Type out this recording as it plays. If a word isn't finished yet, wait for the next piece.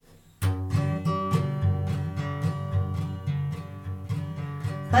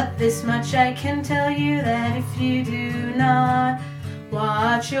But this much I can tell you, that if you do not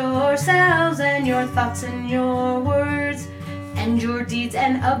watch yourselves and your thoughts and your words and your deeds,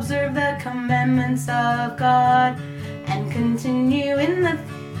 and observe the commandments of God, and continue in the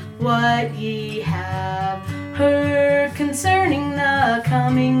what ye have heard concerning the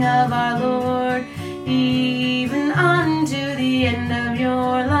coming of our Lord, even unto the end of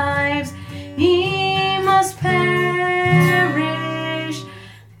your lives, ye must perish.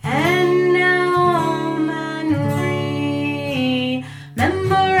 And now, man,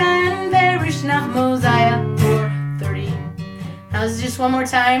 remember and perish not. Mosiah 4:30. Now this is just one more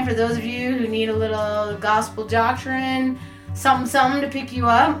time for those of you who need a little gospel doctrine, something to pick you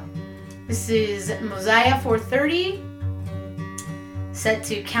up. This is Mosiah 4:30, set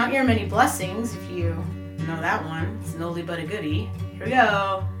to count your many blessings, if you know that one. It's an oldie but a goodie. Here we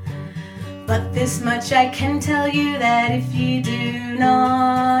go. But this much I can tell you, that if you do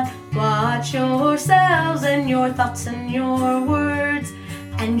not watch yourselves and your thoughts and your words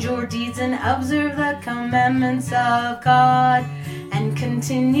and your deeds, and observe the commandments of God, and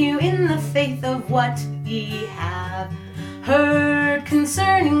continue in the faith of what ye have heard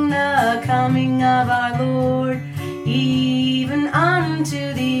concerning the coming of our Lord, even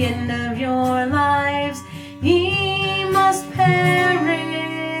unto the end of your lives, ye must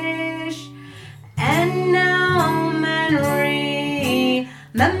perish. And now, man,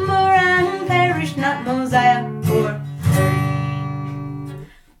 remember and perish not. Mosiah 4:30.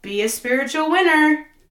 Be a spiritual winner.